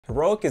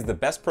Heroic is the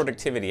best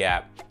productivity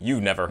app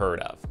you've never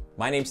heard of.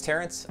 My name's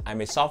Terence.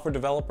 I'm a software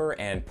developer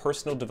and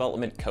personal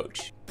development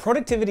coach.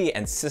 Productivity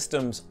and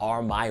systems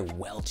are my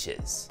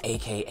Welches,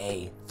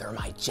 aka they're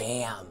my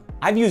jam.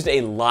 I've used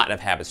a lot of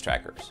habits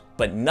trackers,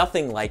 but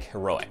nothing like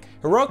Heroic.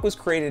 Heroic was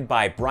created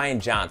by Brian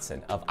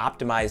Johnson of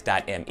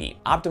Optimize.me.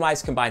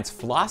 Optimize combines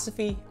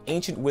philosophy,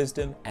 ancient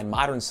wisdom, and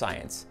modern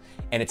science,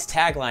 and its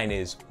tagline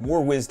is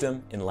more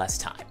wisdom in less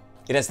time.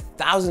 It has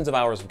thousands of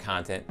hours of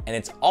content, and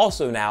it's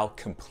also now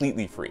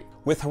completely free.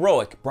 With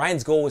Heroic,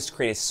 Brian's goal was to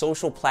create a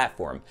social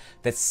platform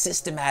that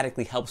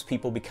systematically helps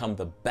people become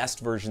the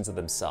best versions of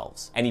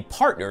themselves. And he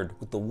partnered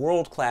with the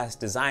world-class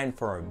Design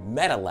for a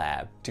Meta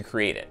Lab to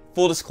create it.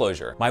 Full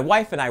disclosure, my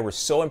wife and I were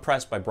so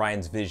impressed by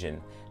Brian's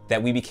vision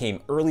that we became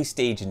early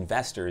stage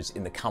investors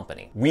in the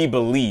company. We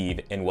believe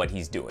in what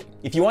he's doing.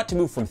 If you want to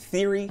move from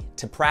theory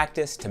to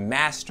practice to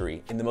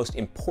mastery in the most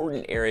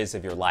important areas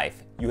of your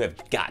life, you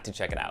have got to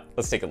check it out.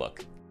 Let's take a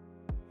look.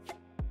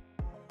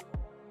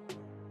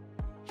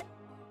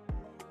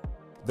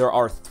 There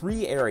are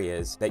 3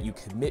 areas that you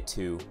commit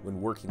to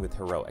when working with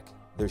Heroic.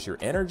 There's your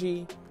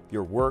energy,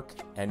 your work,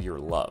 and your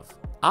love.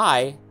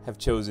 I have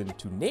chosen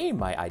to name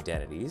my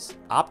identities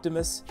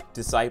Optimist,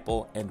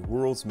 Disciple, and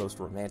World's Most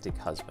Romantic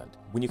Husband.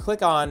 When you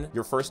click on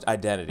your first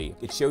identity,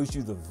 it shows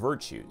you the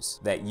virtues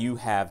that you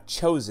have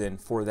chosen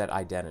for that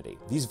identity.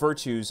 These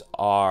virtues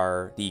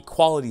are the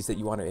qualities that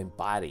you want to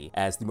embody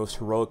as the most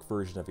heroic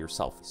version of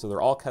yourself. So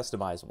they're all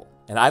customizable.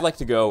 And I like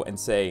to go and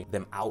say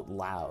them out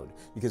loud,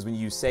 because when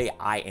you say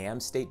I am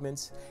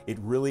statements, it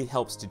really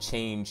helps to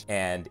change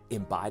and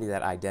embody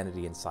that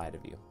identity inside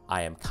of you.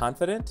 I am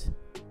confident.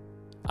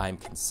 I am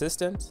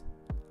consistent,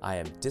 I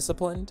am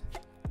disciplined,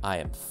 I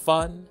am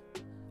fun,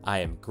 I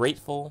am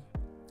grateful,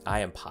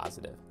 I am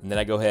positive. And then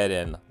I go ahead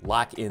and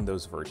lock in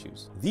those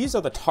virtues. These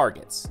are the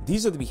targets.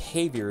 These are the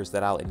behaviors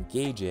that I'll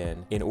engage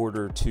in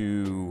order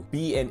to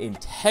be in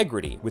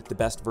integrity with the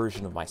best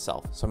version of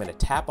myself. So I'm gonna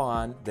tap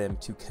on them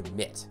to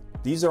commit.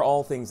 These are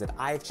all things that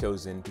I've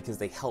chosen because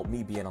they help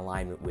me be in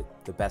alignment with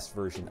the best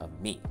version of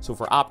me. So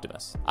for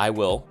Optimus, I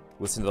will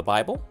listen to the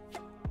Bible,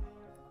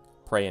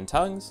 pray in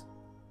tongues,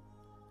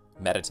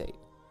 meditate.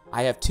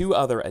 I have 2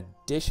 other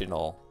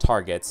additional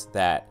targets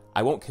that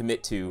I won't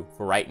commit to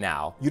for right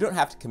now. You don't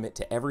have to commit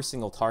to every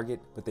single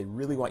target, but they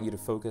really want you to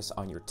focus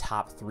on your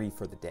top 3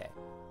 for the day.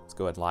 Let's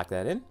go ahead and lock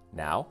that in.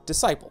 Now,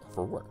 disciple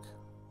for work.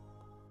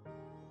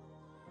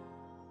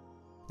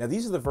 Now,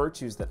 these are the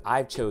virtues that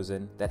I've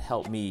chosen that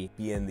help me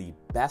be in the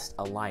best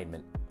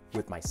alignment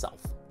with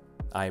myself.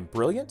 I am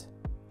brilliant.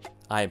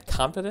 I am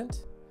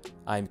confident.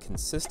 I am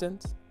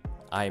consistent.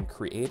 I am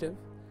creative.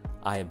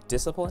 I am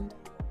disciplined.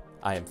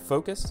 I am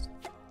focused,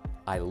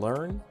 I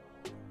learn,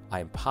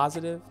 I am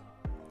positive,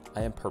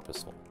 I am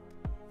purposeful.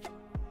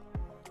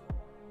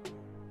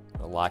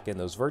 I'll lock in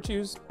those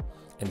virtues,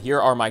 and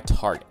here are my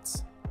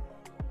targets.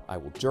 I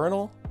will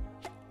journal,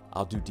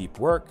 I'll do deep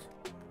work,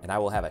 and I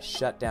will have a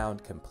shutdown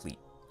complete.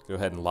 Go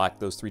ahead and lock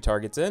those 3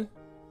 targets in.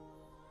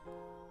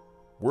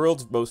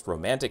 World's most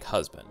romantic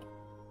husband.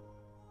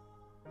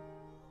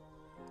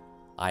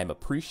 I am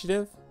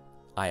appreciative,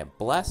 I am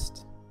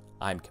blessed,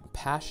 I am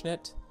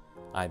compassionate,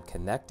 I am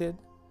connected,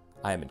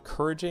 I am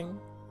encouraging,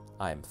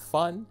 I am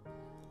fun,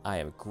 I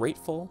am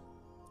grateful,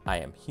 I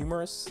am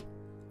humorous,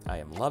 I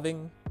am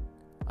loving,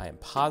 I am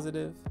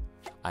positive,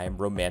 I am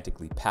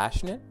romantically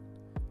passionate,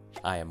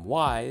 I am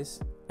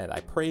wise, and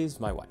I praise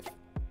my wife.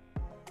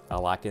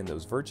 I'll lock in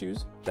those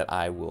virtues that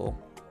I will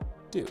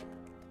do.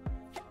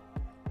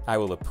 I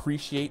will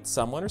appreciate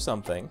someone or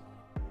something,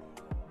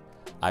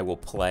 I will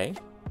play,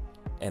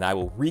 and I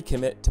will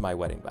recommit to my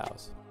wedding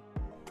vows.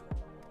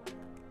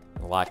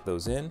 I'll lock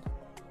those in.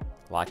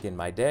 Lock in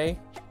my day.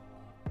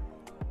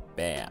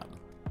 Bam.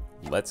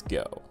 Let's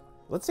go.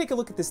 Let's take a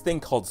look at this thing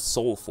called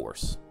Soul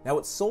Force. Now,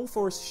 what Soul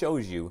Force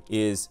shows you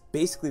is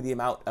basically the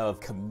amount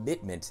of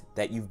commitment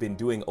that you've been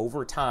doing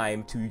over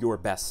time to your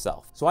best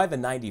self. So I have a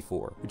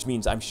 94, which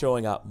means I'm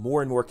showing up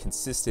more and more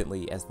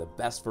consistently as the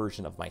best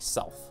version of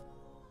myself.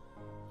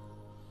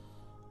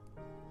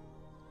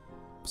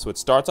 So it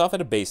starts off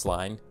at a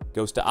baseline,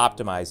 goes to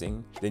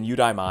optimizing, then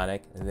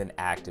eudaimonic, and then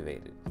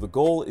activated. The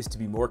goal is to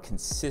be more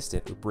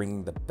consistent with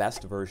bringing the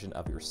best version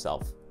of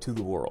yourself to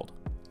the world.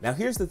 Now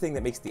here's the thing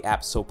that makes the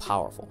app so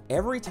powerful.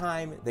 Every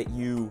time that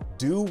you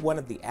do one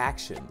of the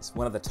actions,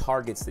 one of the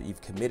targets that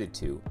you've committed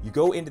to, you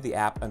go into the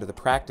app under the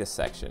practice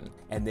section,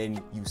 and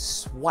then you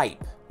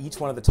swipe each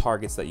one of the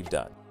targets that you've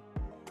done.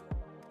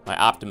 My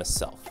Optimist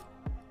self.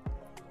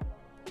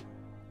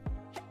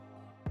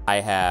 I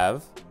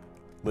have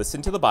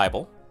listened to the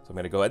Bible, so I'm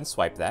gonna go ahead and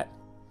swipe that.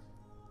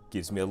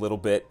 Gives me a little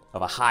bit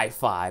of a high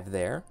five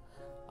there.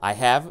 I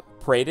have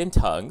prayed in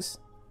tongues,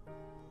 so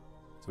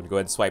I'm gonna go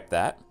ahead and swipe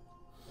that.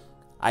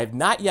 I have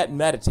not yet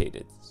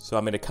meditated, so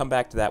I'm gonna come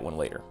back to that one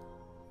later.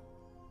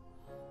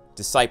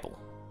 Disciple.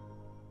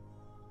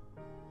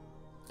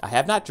 I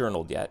have not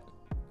journaled yet.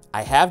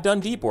 I have done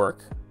deep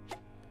work,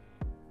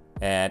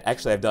 and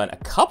actually I've done a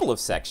couple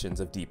of sections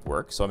of deep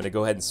work, so I'm gonna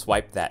go ahead and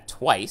swipe that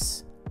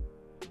twice.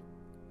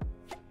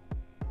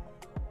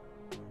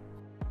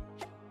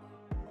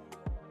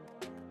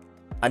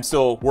 I'm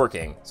still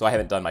working, so I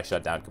haven't done my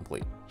shutdown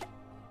complete.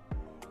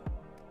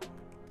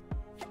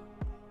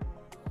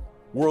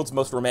 World's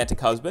most romantic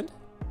husband.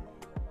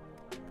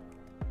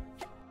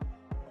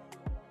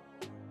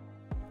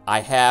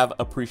 I have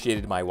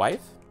appreciated my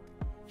wife.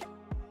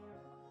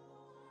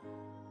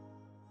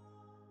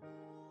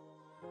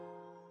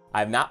 I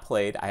have not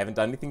played, I haven't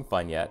done anything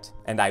fun yet,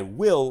 and I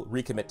will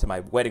recommit to my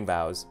wedding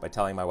vows by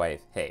telling my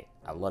wife, hey,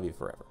 I love you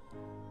forever.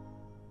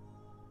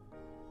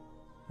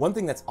 One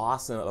thing that's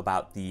awesome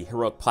about the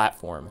Heroic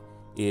platform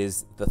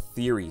is the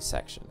theory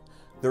section.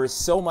 There is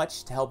so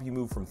much to help you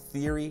move from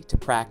theory to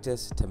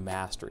practice to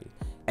mastery,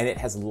 and it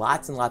has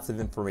lots and lots of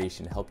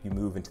information to help you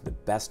move into the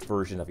best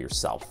version of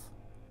yourself.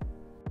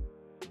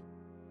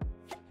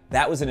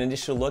 That was an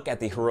initial look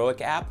at the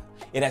Heroic app.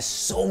 It has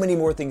so many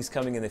more things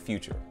coming in the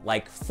future,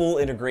 like full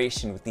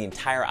integration with the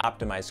entire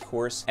optimized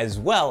course, as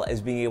well as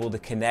being able to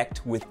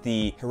connect with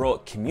the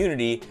Heroic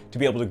community to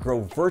be able to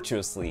grow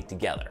virtuously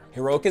together.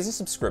 Heroic is a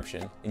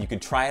subscription, and you can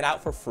try it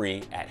out for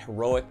free at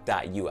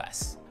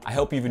heroic.us. I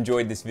hope you've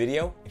enjoyed this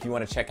video. If you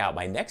want to check out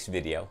my next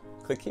video,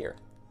 click here.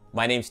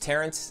 My name's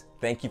Terence.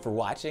 Thank you for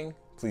watching.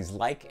 Please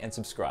like and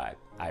subscribe.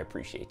 I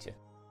appreciate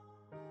you.